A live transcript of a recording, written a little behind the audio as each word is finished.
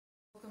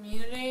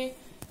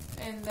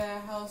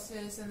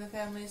houses and the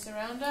families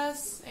around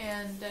us,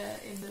 and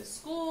in the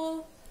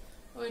school,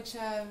 which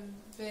have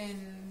been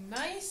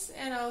nice,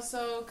 and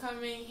also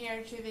coming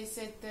here to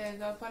visit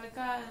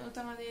Gaupalika and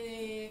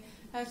Utamadi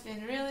has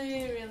been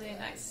really, really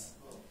nice.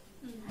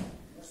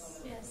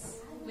 Yes,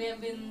 we have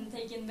been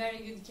taking very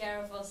good care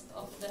of us,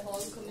 of the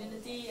whole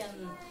community,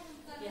 and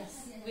yes,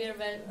 we are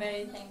very,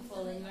 very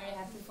thankful and very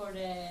happy for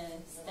the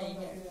stay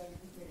here.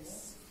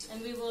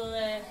 And we will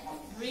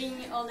bring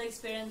all the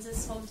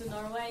experiences home to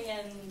Norway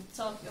and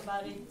talk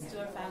about it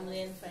to our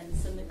family and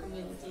friends and the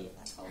community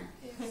at home.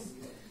 Yes.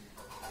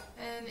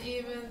 And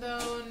even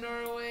though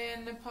Norway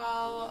and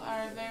Nepal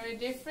are very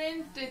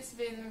different, it's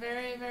been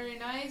very, very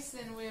nice,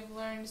 and we've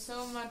learned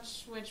so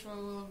much which we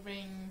will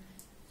bring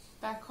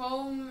back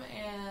home,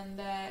 and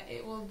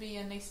it will be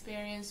an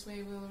experience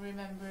we will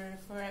remember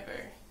forever.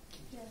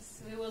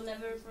 Yes, we will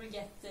never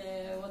forget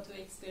what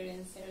we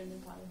experienced here in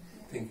Nepal.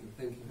 Thank you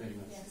very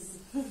much. Yes.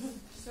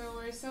 So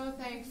we're so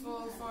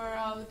thankful for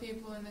all the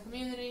people in the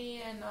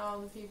community and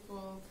all the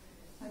people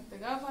like the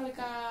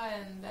Gaupalika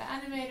and the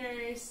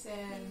animators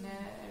and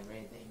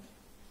everything.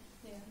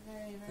 Yeah.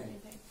 Very, very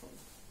thankful.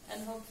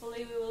 And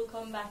hopefully we will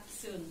come back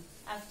soon,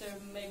 after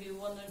maybe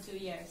 1 or 2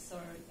 years.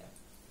 Or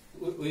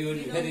We will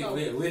be very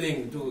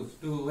willing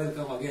to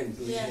welcome again.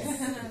 Yes,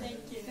 thank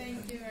you.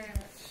 Thank you very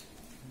much.